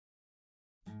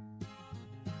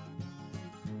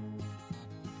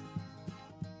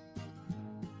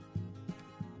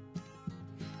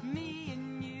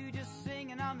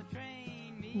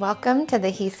Welcome to the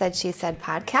He Said, She Said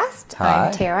podcast. Hi.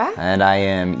 I'm Tara. And I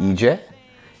am EJ.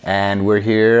 And we're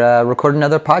here recording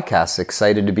another podcast.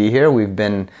 Excited to be here. We've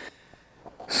been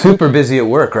super busy at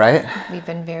work, right? We've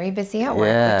been very busy at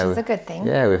work, which is a good thing.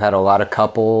 Yeah, we've had a lot of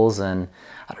couples, and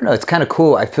I don't know, it's kind of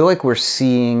cool. I feel like we're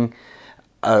seeing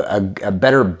a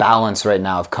better balance right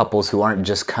now of couples who aren't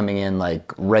just coming in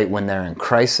like right when they're in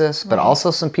crisis, but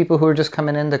also some people who are just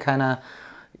coming in to kind of,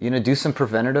 do some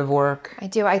preventative work. I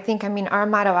do. Our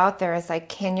motto out there is like,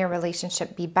 can your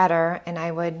relationship be better? And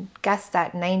I would guess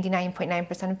that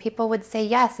 99.9% of people would say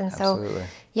yes. And Absolutely. So,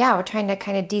 yeah, we're trying to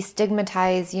kind of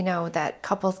destigmatize, that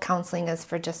couples counseling is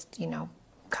for just,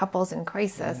 couples in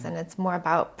crisis, and it's more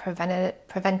about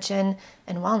prevention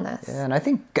and wellness. Yeah, and I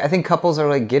think couples are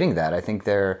like getting that. I think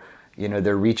they're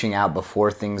reaching out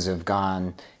before things have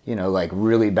gone, like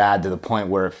really bad to the point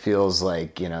where it feels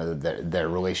like, their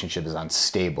relationship is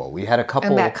unstable. We had a couple.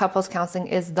 And that couples counseling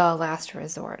is the last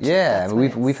resort. Yeah,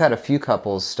 and we've had a few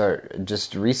couples start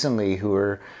just recently who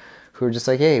are just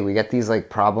like, hey, we got these like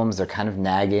problems. They're kind of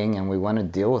nagging, and we want to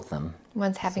deal with them.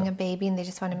 One's having a baby, and they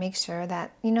just want to make sure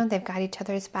that, they've got each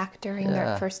other's back during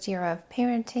their first year of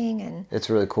parenting. And it's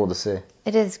really cool to see.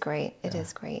 It is great. It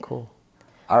is great. Cool.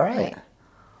 All right.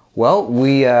 Well,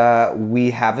 we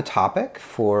have a topic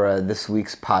for this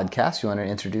week's podcast. You want to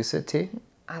introduce it, T?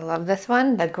 I love this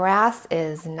one. The grass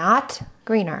is not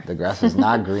greener. The grass is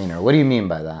not greener. What do you mean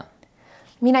by that?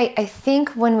 I think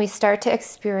when we start to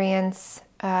experience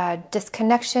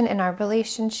disconnection in our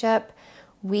relationship,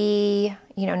 we,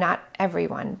 not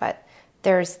everyone, but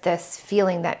there's this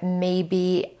feeling that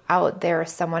maybe out there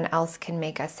someone else can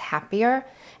make us happier.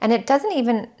 And it doesn't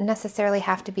even necessarily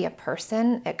have to be a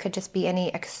person. It could just be any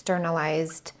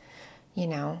externalized,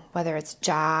 whether it's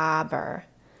job or,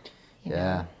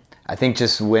 Yeah. I think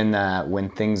just when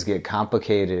things get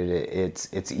complicated,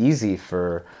 it's easy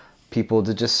for people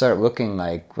to just start looking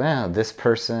like, well, this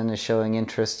person is showing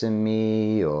interest in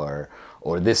me, or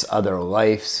this other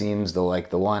life seems like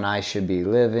the one I should be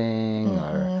living,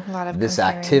 or this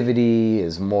activity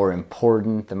is more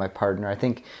important than my partner. I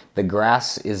think the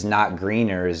grass is not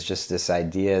greener is just this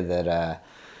idea that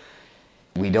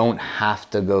we don't have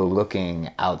to go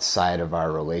looking outside of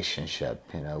our relationship.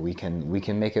 We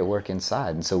can make it work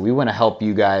inside. And so we want to help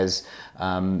you guys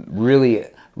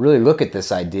really look at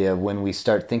this idea of when we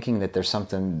start thinking that there's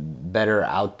something better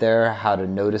out there, how to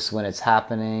notice when it's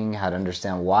happening, how to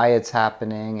understand why it's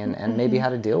happening, and maybe how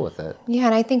to deal with it. Yeah,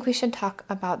 and I think we should talk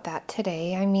about that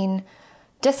today.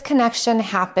 Disconnection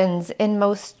happens in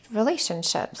most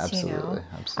relationships. Absolutely.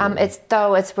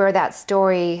 It's where that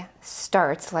story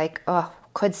starts, like, oh,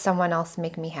 could someone else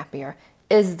make me happier?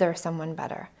 Is there someone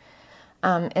better?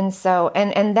 And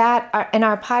that in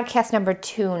our podcast number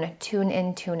Tune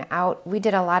In, Tune Out, we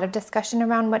did a lot of discussion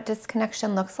around what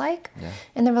disconnection looks like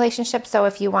in the relationship. So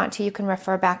if you want to, you can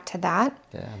refer back to that.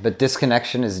 Yeah, but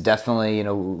disconnection is definitely,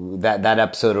 that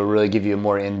episode will really give you a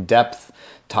more in-depth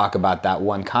talk about that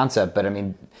one concept. But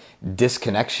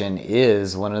disconnection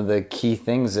is one of the key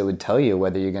things that would tell you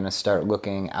whether you're going to start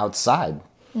looking outside.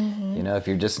 Mm-hmm. If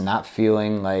you're just not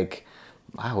feeling like,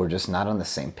 wow, we're just not on the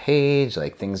same page,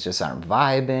 like things just aren't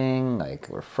vibing, like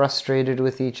we're frustrated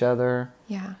with each other.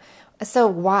 Yeah. So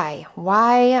why?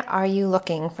 Why are you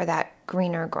looking for that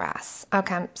greener grass?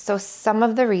 Okay, so some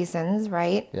of the reasons,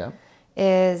 right,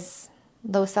 is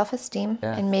low self-esteem.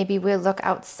 Yeah. And maybe we look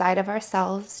outside of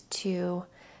ourselves to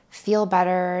feel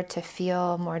better, to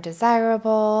feel more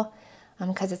desirable,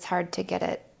 because it's hard to get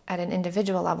it at an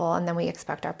individual level, and then we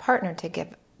expect our partner to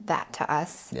give that to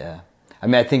us. Yeah.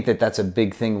 I think that's a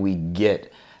big thing we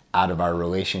get out of our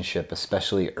relationship,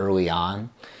 especially early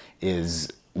on,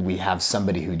 is we have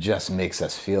somebody who just makes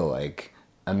us feel like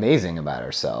amazing about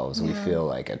ourselves. Yeah. We feel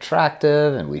like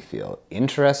attractive, and we feel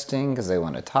interesting because they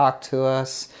want to talk to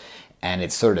us, and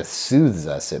it sort of soothes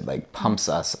us. It like pumps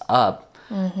us up.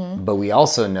 Mm-hmm. But we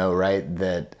also know, right,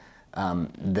 that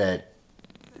an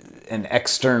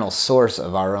external source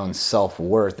of our own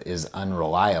self-worth is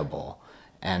unreliable.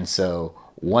 And so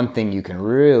one thing you can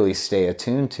really stay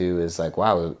attuned to is like,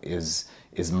 wow, is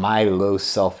my low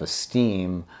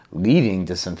self-esteem leading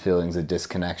to some feelings of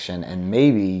disconnection? And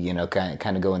maybe,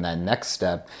 kind of go in that next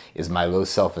step, is my low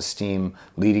self-esteem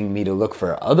leading me to look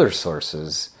for other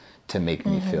sources to make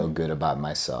me feel good about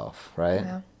myself, right?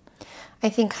 Yeah. I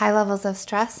think high levels of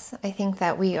stress, I think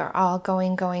that we are all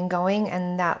going,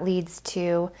 and that leads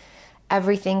to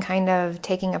everything kind of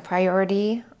taking a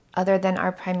priority other than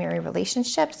our primary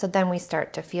relationship. So then we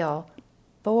start to feel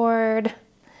bored.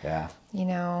 Yeah.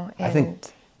 I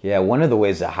think, one of the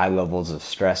ways that high levels of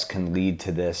stress can lead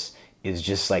to this is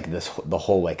just like the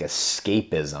whole like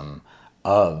escapism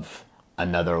of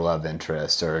another love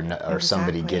interest or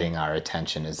somebody Exactly. getting our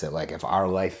attention. Is that like if our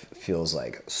life feels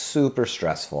like super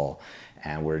stressful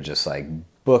and we're just like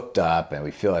booked up and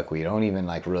we feel like we don't even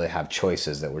like really have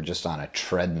choices, that we're just on a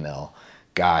treadmill,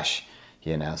 gosh,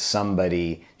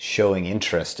 somebody showing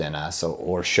interest in us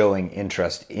or showing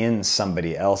interest in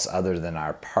somebody else other than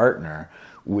our partner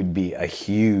would be a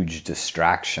huge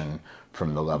distraction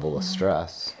from the level of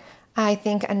stress. I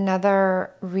think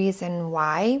another reason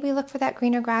why we look for that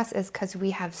greener grass is because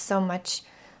we have so much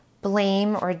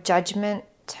blame or judgment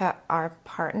to our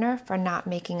partner for not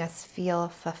making us feel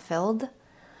fulfilled,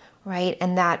 right?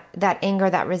 And that anger,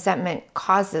 that resentment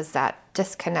causes that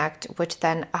disconnect, which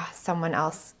then someone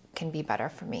else can be better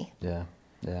for me. Yeah,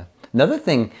 yeah. Another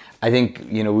thing I think,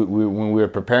 when we were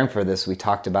preparing for this, we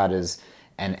talked about is,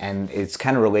 and it's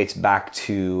kind of relates back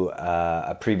to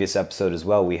a previous episode as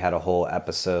well. We had a whole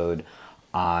episode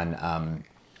on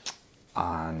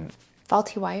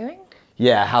Faulty wiring?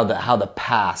 yeah, how the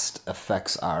past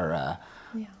affects our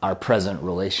present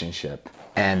relationship,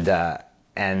 and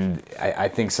I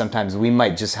think sometimes we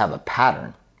might just have a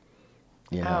pattern.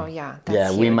 Oh, yeah. Yeah,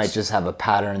 That's we huge. might just have a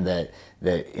pattern that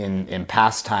in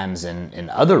past times in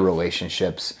other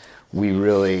relationships we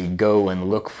really go and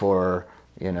look for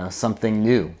something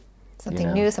new.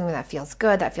 Something new, something that feels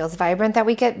good, that feels vibrant, that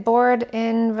we get bored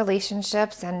in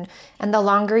relationships. And the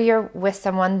longer you're with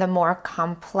someone, the more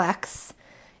complex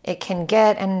it can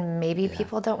get. And maybe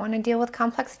people don't want to deal with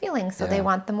complex feelings. So they Yeah.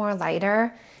 want the more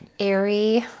lighter,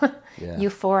 airy, Yeah.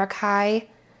 euphoric high.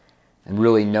 And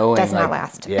really knowing Does not like,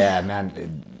 last. yeah,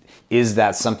 man, is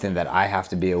that something that I have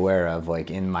to be aware of? Like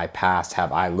in my past,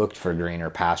 have I looked for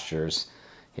greener pastures?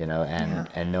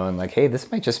 And knowing like, hey,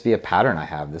 this might just be a pattern I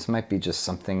have. This might be just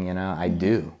something, I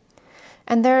do.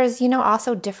 And there's,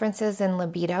 also differences in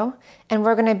libido. And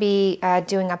we're going to be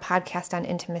doing a podcast on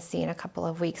intimacy in a couple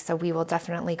of weeks. So we will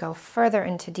definitely go further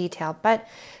into detail. But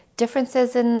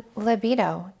differences in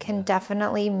libido can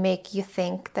definitely make you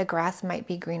think the grass might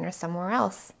be greener somewhere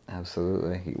else.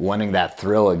 Absolutely. Wanting that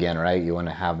thrill again, right? You want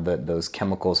to have those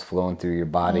chemicals flowing through your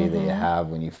body that you have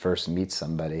when you first meet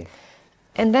somebody.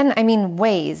 And then,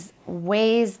 ways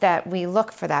that we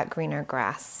look for that greener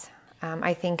grass.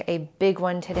 I think a big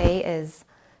one today is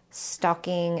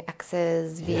stalking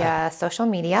exes via social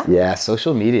media. Yeah,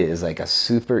 social media is like a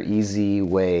super easy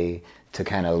way to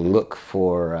kind of look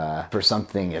for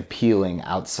something appealing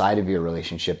outside of your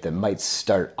relationship that might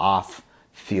start off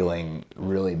feeling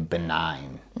really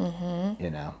benign.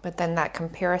 But then that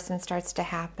comparison starts to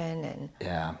happen. And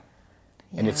Yeah.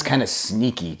 And it's kind of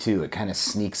sneaky too. It kind of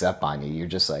sneaks up on you. You're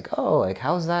just like, oh, like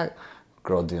how's that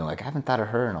girl doing? Like I haven't thought of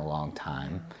her in a long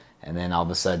time. And then all of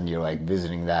a sudden you're like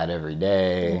visiting that every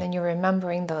day. then you're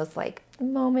remembering those like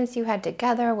moments you had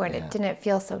together when it didn't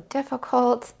feel so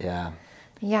difficult. Yeah.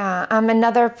 Yeah.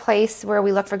 Another place where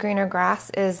we look for greener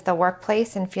grass is the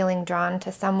workplace and feeling drawn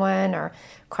to someone or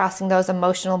crossing those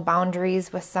emotional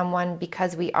boundaries with someone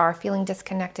because we are feeling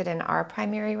disconnected in our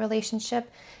primary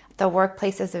relationship. The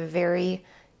workplace is a very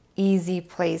easy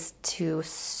place to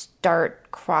start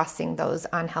crossing those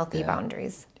unhealthy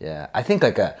boundaries. Yeah. I think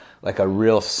like a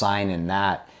real sign in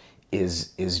that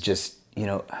is just,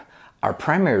 our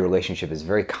primary relationship is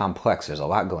very complex. There's a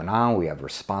lot going on. We have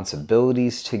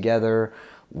responsibilities together.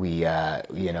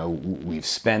 We've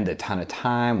spent a ton of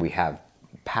time. We have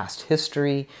past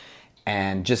history,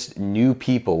 and just new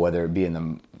people, whether it be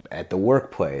at the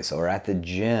workplace or at the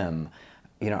gym.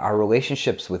 Our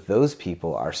relationships with those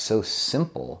people are so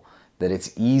simple that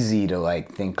it's easy to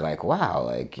like think like, wow,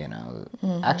 like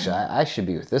actually I should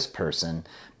be with this person,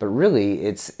 but really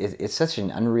it's such an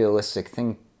unrealistic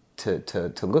thing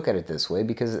to look at it this way,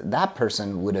 because that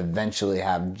person would eventually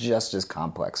have just as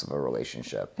complex of a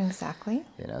relationship. Exactly.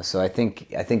 So I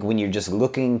think when you're just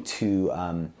looking to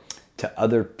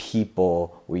other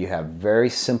people where you have very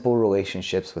simple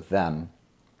relationships with them,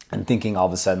 and thinking all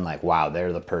of a sudden like, wow,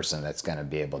 they're the person that's going to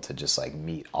be able to just like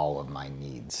meet all of my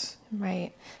needs.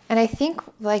 Right. And I think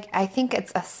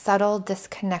it's a subtle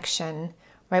disconnection,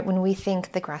 right? When we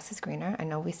think the grass is greener. I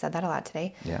know we said that a lot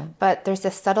today. Yeah. But there's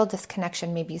a subtle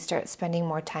disconnection. Maybe you start spending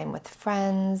more time with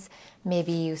friends.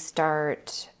 Maybe you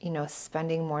start,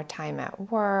 spending more time at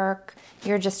work.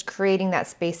 You're just creating that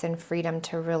space and freedom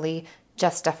to really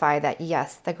justify that,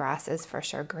 yes, the grass is for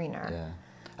sure greener. Yeah.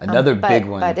 Another big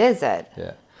one. But is it?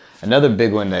 Yeah. Another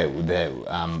big one that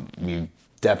we've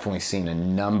definitely seen a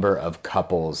number of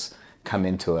couples come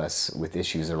into us with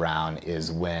issues around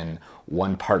is when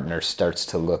one partner starts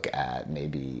to look at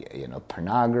maybe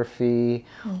pornography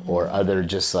or other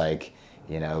just like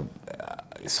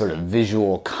sort of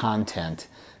visual content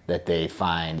that they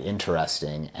find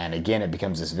interesting. And again, it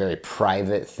becomes this very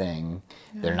private thing.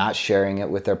 They're not sharing it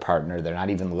with their partner. They're not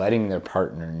even letting their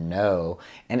partner know.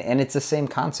 And it's the same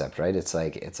concept, right? It's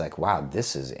like, wow,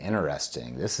 this is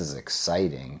interesting. This is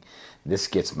exciting. This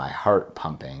gets my heart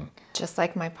pumping. Just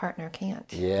like my partner can't.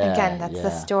 Yeah, Again, that's the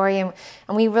yeah. story. And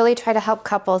we really try to help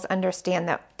couples understand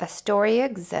that the story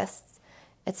exists.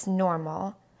 It's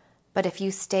normal. But if you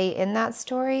stay in that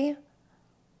story,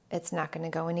 it's not going to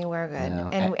go anywhere good. No,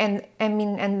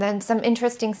 And then some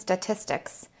interesting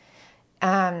statistics.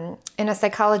 In a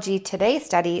Psychology Today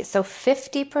study, so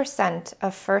 50%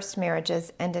 of first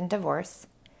marriages end in divorce.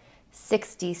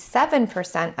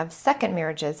 67% of second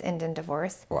marriages end in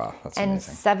divorce. Wow, that's and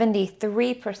amazing.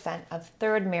 73% of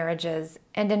third marriages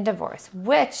end in divorce,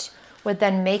 which would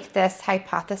then make this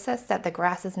hypothesis that the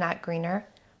grass is not greener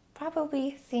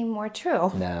probably seem more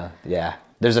true. No, yeah.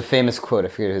 There's a famous quote. I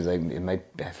forget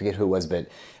I forget who it was, but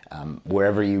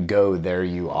wherever you go, there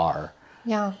you are.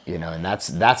 Yeah. And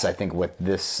that's I think what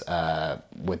this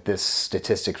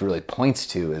statistic really points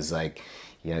to is like,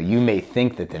 you may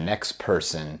think that the next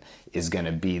person is going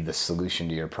to be the solution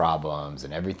to your problems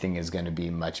and everything is going to be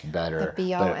much better. The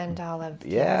be all end all of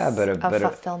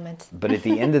fulfillment. But at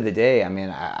the end of the day, I mean,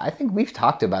 I think we've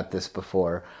talked about this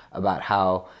before about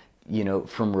how,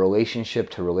 from relationship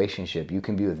to relationship, you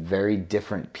can be with very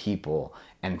different people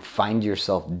and find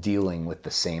yourself dealing with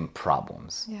the same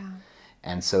problems. Yeah.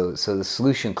 And so the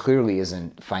solution clearly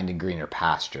isn't finding greener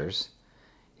pastures,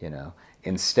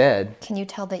 Instead, Can you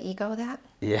tell the ego that?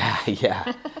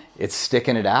 yeah, it's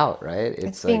sticking it out, right?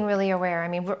 It's being really aware. I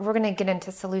mean, we're going to get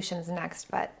into solutions next,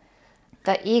 but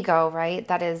the ego, right,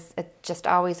 it just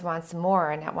always wants more,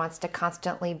 and it wants to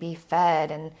constantly be fed.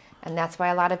 And that's why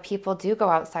a lot of people do go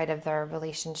outside of their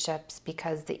relationships,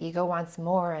 because the ego wants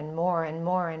more and more and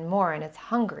more and more, and it's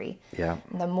hungry. Yeah.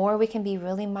 And the more we can be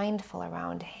really mindful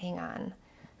around, hang on,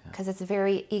 because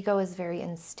ego is very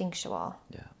instinctual.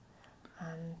 Yeah.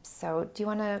 So do you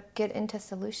want to get into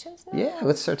solutions now? Yeah,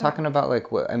 let's start talking about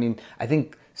I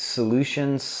think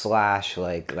solutions /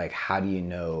 like how do you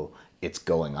know it's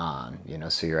going on,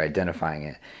 so you're identifying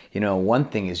it. One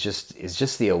thing is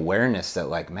just the awareness that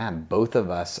like, man, both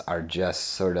of us are just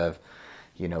sort of,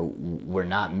 we're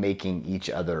not making each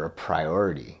other a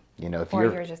priority.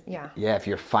 If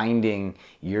you're finding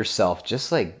yourself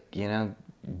just like,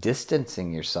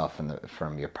 distancing yourself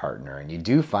from your partner, and you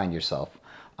do find yourself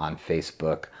on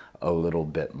Facebook a little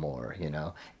bit more,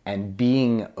 and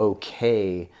being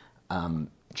okay,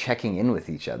 checking in with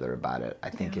each other about it, I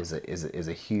think is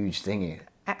a huge thing.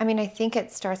 I mean, I think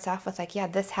it starts off with like,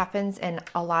 this happens in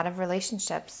a lot of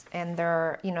relationships, and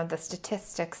the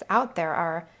statistics out there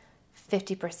are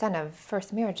 50% of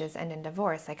first marriages end in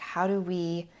divorce. Like, how do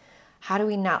we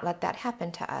not let that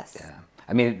happen to us? Yeah.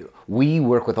 I mean, we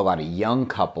work with a lot of young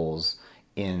couples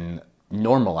in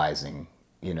normalizing,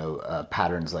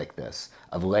 patterns like this,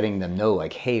 of letting them know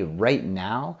like, hey, right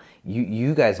now,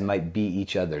 you guys might be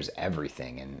each other's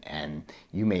everything, and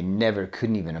you may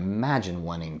couldn't even imagine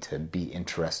wanting to be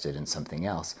interested in something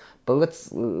else. But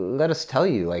let us tell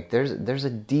you, like, there's a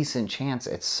decent chance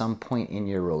at some point in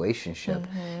your relationship,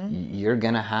 you're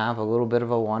gonna have a little bit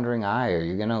of a wandering eye, or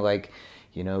you're gonna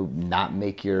not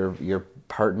make your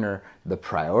partner the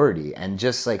priority, and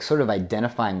just like sort of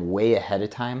identifying way ahead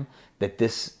of time that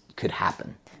this could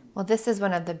happen. Well, this is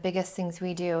one of the biggest things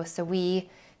we do. So we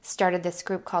started this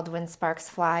group called When Sparks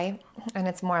Fly, and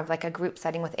it's more of like a group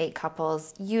setting with 8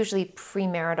 couples, usually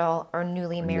premarital or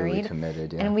newly married. Newly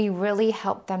committed, yeah. And we really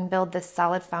help them build this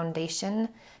solid foundation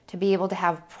to be able to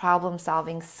have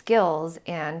problem-solving skills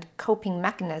and coping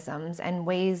mechanisms and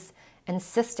ways and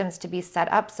systems to be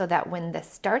set up so that when this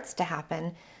starts to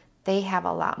happen, they have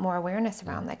a lot more awareness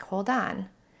around, like, hold on.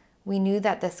 We knew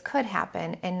that this could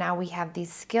happen, and now we have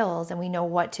these skills, and we know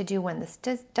what to do when this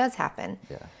does happen.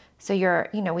 Yeah. So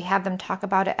we have them talk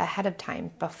about it ahead of time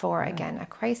before, again, a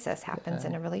crisis happens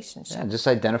in a relationship. Yeah, just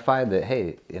identify that,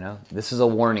 hey, this is a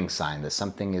warning sign that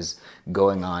something is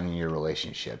going on in your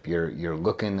relationship. You're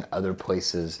looking other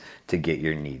places to get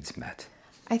your needs met.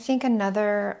 I think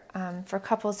another, for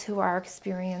couples who are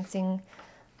experiencing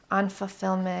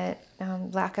unfulfillment,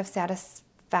 lack of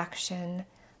satisfaction,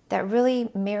 that really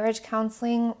marriage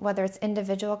counseling, whether it's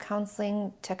individual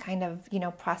counseling to kind of,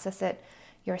 process it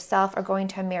yourself, or going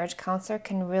to a marriage counselor,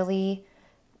 can really,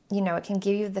 it can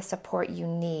give you the support you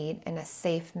need in a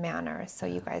safe manner, so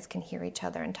you guys can hear each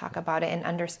other and talk about it and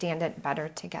understand it better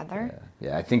together.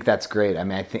 Yeah, I think that's great. I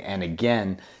mean, and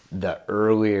again, the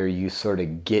earlier you sort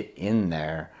of get in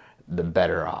there, the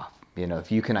better off.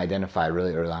 If you can identify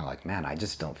really early on, like, man, I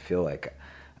just don't feel like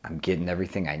I'm getting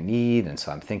everything I need, and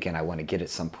so I'm thinking I want to get it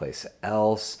someplace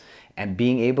else. And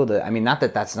being able to, I mean, not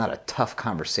that that's not a tough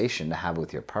conversation to have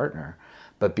with your partner,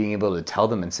 but being able to tell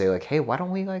them and say like, hey, why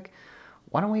don't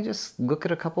we just look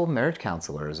at a couple of marriage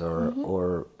counselors,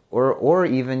 or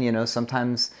even, you know,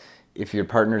 sometimes if your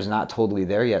partner's not totally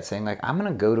there yet, saying like, I'm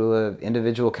going to go to an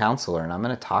individual counselor and I'm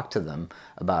going to talk to them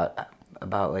about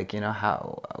like, you know,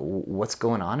 how, what's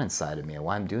going on inside of me and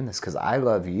why I'm doing this, because I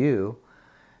love you,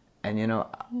 and you know,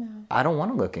 I don't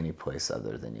want to look anyplace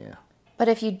other than you. But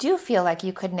if you do feel like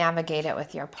you could navigate it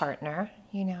with your partner,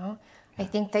 you know, I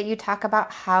think that you talk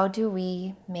about how do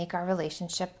we make our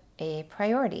relationship a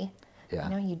priority. Yeah.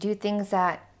 You know, you do things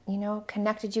that, you know,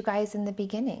 connected you guys in the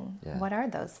beginning. Yeah. What are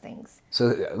those things? So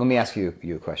let me ask you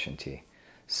a question, T.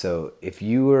 So if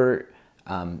you were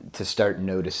to start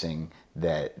noticing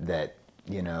that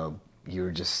you know,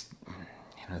 you're just,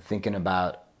 you know, thinking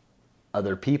about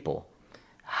other people,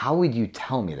 how would you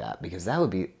tell me that? Because that would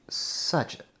be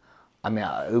such, I mean,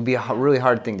 it would be a really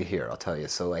hard thing to hear, I'll tell you.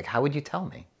 So like, how would you tell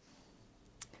me?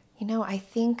 You know, I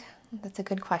think that's a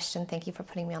good question. Thank you for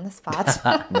putting me on the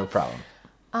spot. No problem.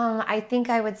 I think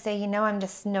I would say, you know, I'm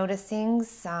just noticing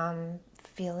some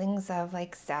feelings of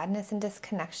like sadness and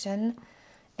disconnection.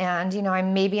 And, you know,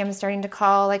 I'm starting to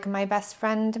call like my best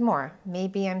friend more.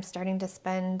 Maybe I'm starting to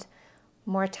spend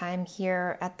more time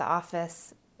here at the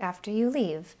office after you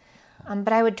leave.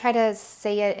 But I would try to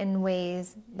say it in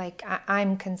ways like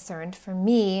I'm concerned for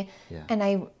me, Yeah. and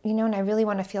I really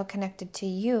want to feel connected to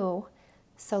you.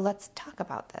 So let's talk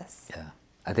about this. Yeah,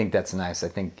 I think that's nice. I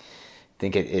think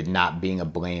it not being a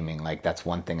blaming, like that's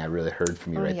one thing I really heard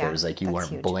from you right yeah, there, is like you that's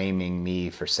weren't huge. blaming me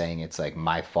for saying it's like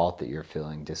my fault that you're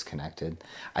feeling disconnected.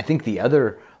 I think the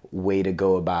other way to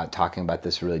go about talking about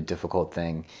this really difficult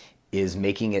thing is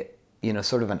making it, you know,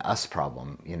 sort of an us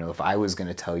problem. You know, if I was going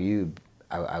to tell you,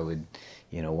 I would,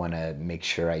 you know, want to make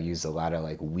sure I use a lot of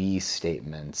like we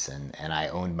statements, and I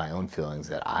owned my own feelings,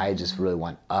 that I just really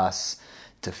want us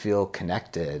to feel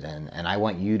connected, and I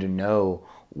want you to know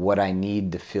what I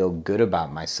need to feel good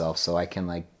about myself, so I can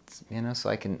like, you know, so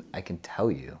I can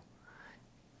tell you.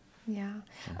 Yeah.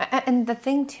 And the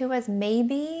thing too is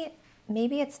maybe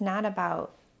it's not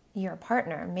about your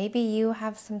partner. Maybe you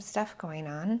have some stuff going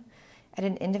on at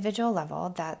an individual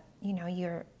level that, you know,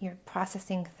 you're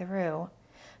processing through.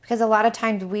 Because a lot of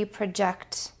times we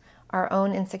project our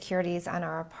own insecurities on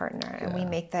our partner, and we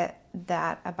make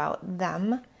that about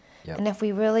them. Yep. And if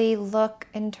we really look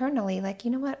internally, like, you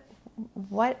know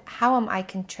how am I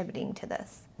contributing to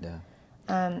this? Yeah.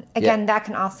 Again, that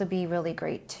can also be really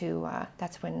great too.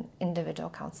 That's when individual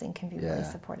counseling can be really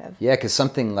supportive. Yeah, because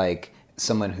something like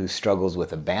someone who struggles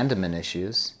with abandonment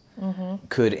issues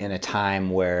could, in a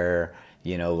time where,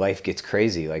 you know, life gets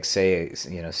crazy, like say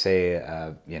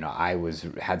I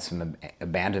had some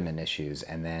abandonment issues,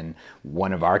 and then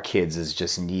one of our kids is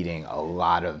just needing a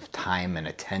lot of time and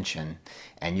attention,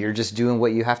 and you're just doing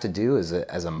what you have to do as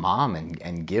a mom,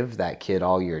 and give that kid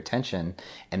all your attention,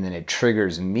 and then it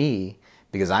triggers me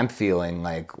because I'm feeling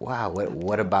like, wow,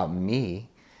 what about me?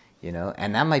 You know,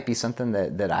 and that might be something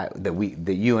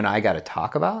that you and I got to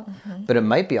talk about, but it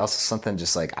might be also something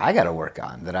just like I got to work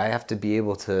on, that I have to be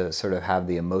able to sort of have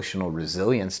the emotional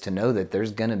resilience to know that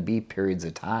there's going to be periods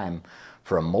of time,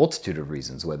 for a multitude of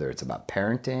reasons, whether it's about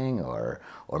parenting, or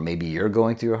maybe you're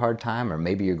going through a hard time, or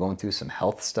maybe you're going through some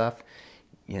health stuff.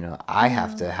 You know, I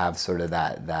have to have sort of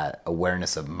that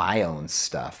awareness of my own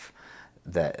stuff,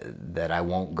 that I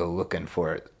won't go looking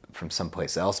for it from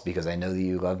someplace else, because I know that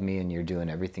you love me and you're doing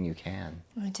everything you can.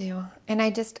 I do. And I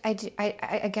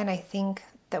think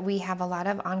that we have a lot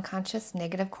of unconscious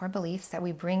negative core beliefs that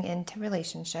we bring into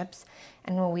relationships.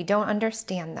 And when we don't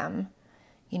understand them,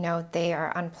 you know, they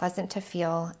are unpleasant to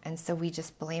feel. And so we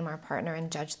just blame our partner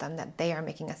and judge them that they are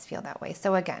making us feel that way.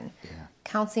 So again,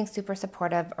 counseling, super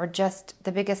supportive, or just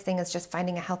the biggest thing is just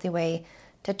finding a healthy way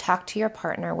to talk to your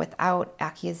partner without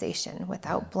accusation,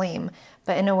 without blame,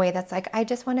 but in a way that's like, I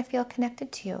just want to feel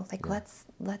connected to you. Like,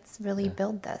 let's really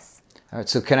build this. All right,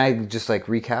 so can I just like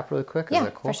recap really quick? Is Yeah,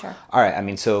 that cool? for sure. All right, I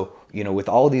mean, so, you know, with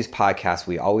all these podcasts,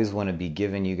 we always want to be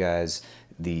giving you guys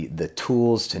the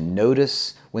tools to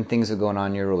notice when things are going on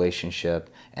in your relationship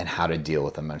and how to deal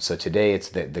with them. And so today it's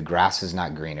the grass is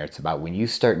not greener. It's about when you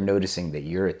start noticing that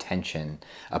your attention,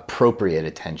 appropriate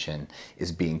attention,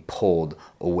 is being pulled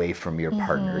away from your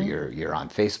partner. You're on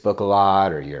Facebook a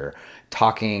lot, or you're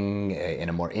talking in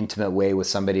a more intimate way with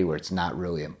somebody where it's not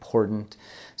really important.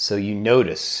 So you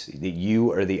notice that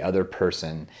you or the other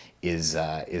person is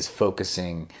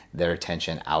focusing their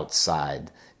attention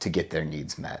outside to get their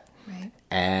needs met. Right.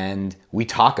 And we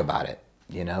talk about it.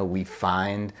 You know, we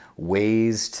find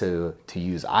ways to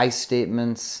use I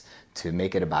statements, to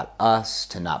make it about us,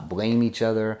 to not blame each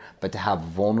other, but to have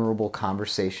vulnerable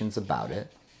conversations about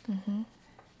it.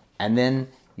 And then,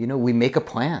 we make a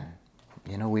plan.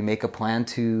 We make a plan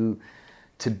to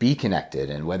be connected,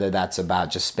 and whether that's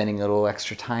about just spending a little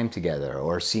extra time together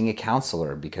or seeing a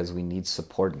counselor because we need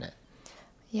support in it.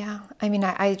 Yeah, I mean,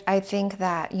 I think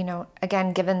that,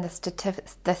 again, given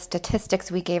the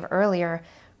statistics we gave earlier,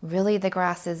 really the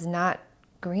grass is not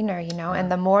greener,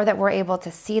 and the more that we're able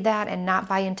to see that and not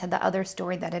buy into the other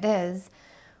story that it is,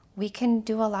 we can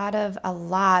do a lot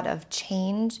of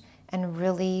change and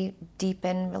really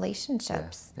deepen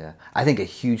relationships. Yeah. I think a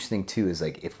huge thing too is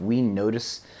like if we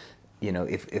notice,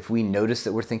 if we notice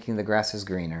that we're thinking the grass is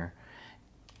greener,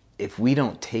 if we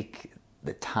don't take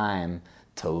the time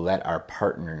to let our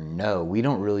partner know, we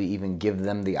don't really even give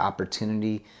them the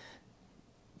opportunity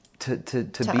to be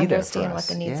there for us. Understand what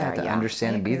the needs are. To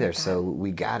understand and be there. So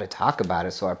we got to talk about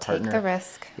it so our partner... Take the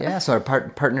risk. Yeah, so our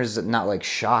partner's not like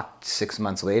shocked 6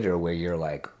 months later where you're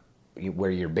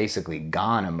basically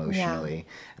gone emotionally.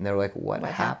 And they're like, what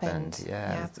happened?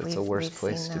 Yeah, it's the worst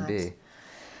place to be.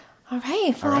 All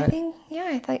right. Well, I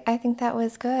think that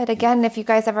was good. Again, if you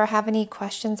guys ever have any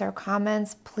questions or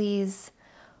comments, please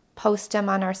post them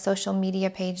on our social media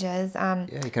pages.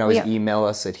 You can always email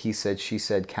us at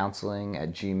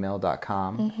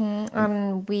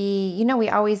hesaidshesaiedcounseling@gmail.com. We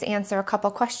always answer a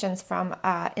couple questions from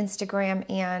Instagram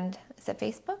and is it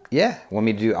Facebook? Yeah. Want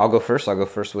me to do? I'll go first. I'll go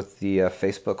first with the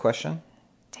Facebook question.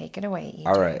 Take it away, EJ.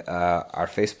 All right. Our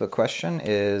Facebook question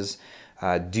is,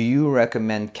 do you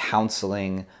recommend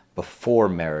counseling before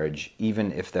marriage,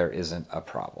 even if there isn't a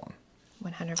problem?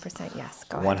 100% yes.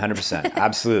 Go ahead. 100%.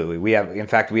 Absolutely. We have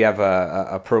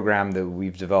a program that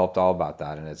we've developed all about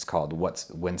that, and it's called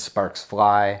When Sparks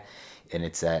Fly, and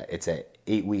it's a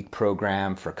 8-week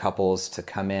program for couples to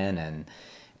come in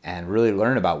and really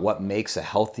learn about what makes a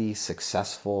healthy,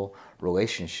 successful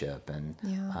relationship, and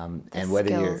whether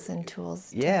skills and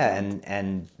tools.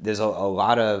 And there's a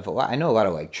lot of I know a lot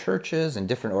of like churches and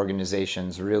different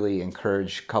organizations really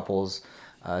encourage couples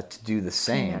to do the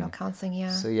same. Premarital counseling,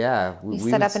 yeah. So we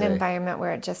set up an environment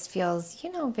where it just feels,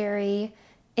 very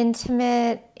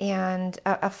intimate and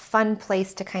a fun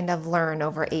place to kind of learn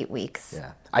over 8 weeks.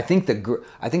 Yeah, I think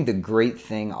the great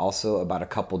thing also about a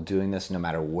couple doing this, no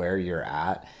matter where you're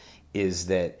at, is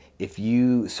that if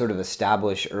you sort of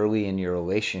establish early in your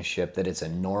relationship that it's a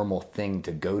normal thing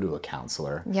to go to a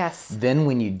counselor, yes, then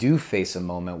when you do face a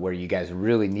moment where you guys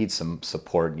really need some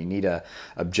support and you need a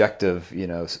objective,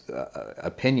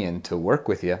 opinion to work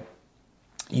with you,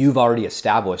 you've already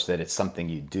established that it's something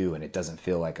you do and it doesn't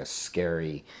feel like a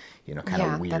scary, kind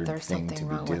of weird thing to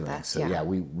be doing. So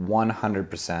we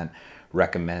 100%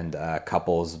 recommend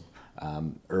couples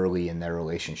early in their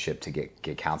relationship to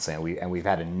get counseling. And we've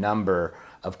had a number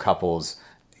of couples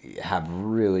have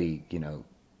really,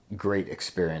 great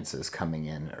experiences coming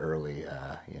in early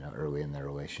in their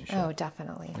relationship. Oh,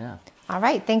 definitely. Yeah. All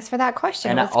right. Thanks for that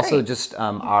question. And also great. Just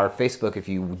our Facebook, if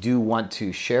you do want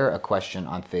to share a question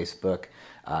on Facebook,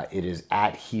 it is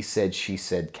at He Said, She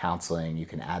Said Counseling. You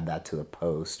can add that to a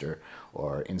post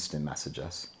or instant message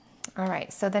us. All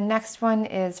right. So the next one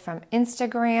is from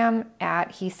Instagram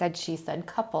at He Said, She Said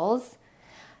Couples.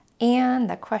 And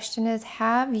the question is,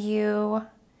 have you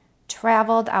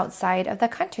traveled outside of the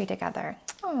country together?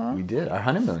 Aww. We did. Our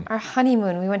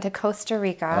honeymoon. We went to Costa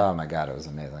Rica. Oh my God, it was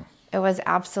amazing. It was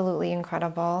absolutely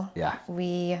incredible. Yeah.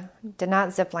 We did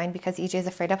not zip line because EJ is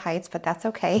afraid of heights, but that's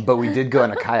okay. But we did go on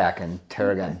a kayak, and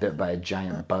Tara got bit by a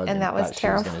giant bug and that was thought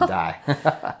terrible. She was going to die.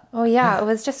 Oh yeah, it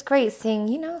was just great seeing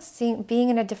being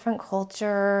in a different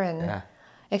culture and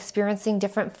experiencing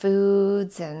different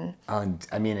foods and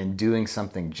and doing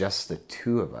something just the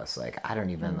two of us. Like I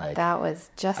don't even like that was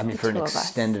just the two of us. for an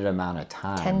extended amount of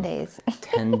time. 10 days.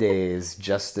 10 days,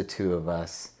 just the two of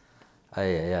us.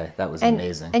 That was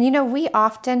amazing. And we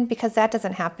often, because that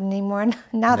doesn't happen anymore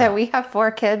now that we have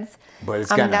 4 kids, but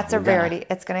that's a rarity.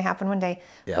 It's going to happen one day.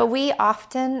 Yeah. But we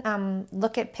often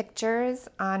look at pictures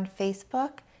on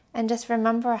Facebook and just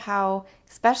remember how,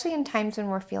 especially in times when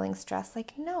we're feeling stressed,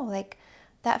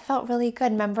 that felt really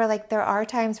good. Remember, there are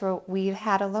times where we've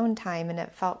had alone time and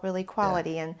it felt really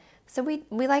quality. And so we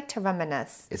like to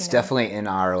reminisce. It's definitely in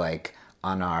our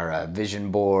on our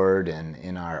vision board and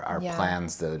in our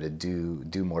plans, though, to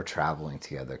do more traveling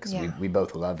together because we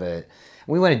both love it.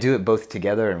 We want to do it both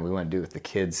together and we want to do it with the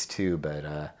kids too.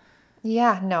 But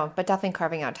but definitely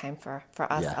carving out time for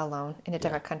us alone in a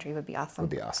different country would be awesome.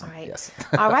 Would be awesome. All right. Yes.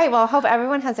 All right. Well, I hope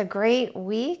everyone has a great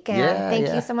week and thank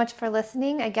yeah. you so much for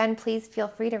listening. Again, please feel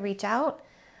free to reach out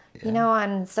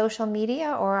on social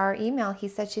media or our email, he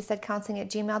said, she said,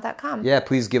 counseling@gmail.com. Yeah,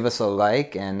 please give us a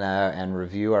like and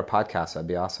review our podcast. That'd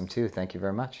be awesome too. Thank you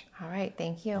very much. All right.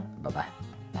 Thank you. Bye-bye.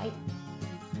 Bye.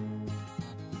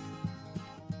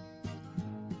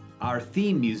 Our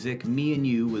theme music, Me and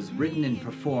You, was written and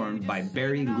performed by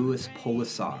Barry Louis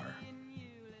Polisar.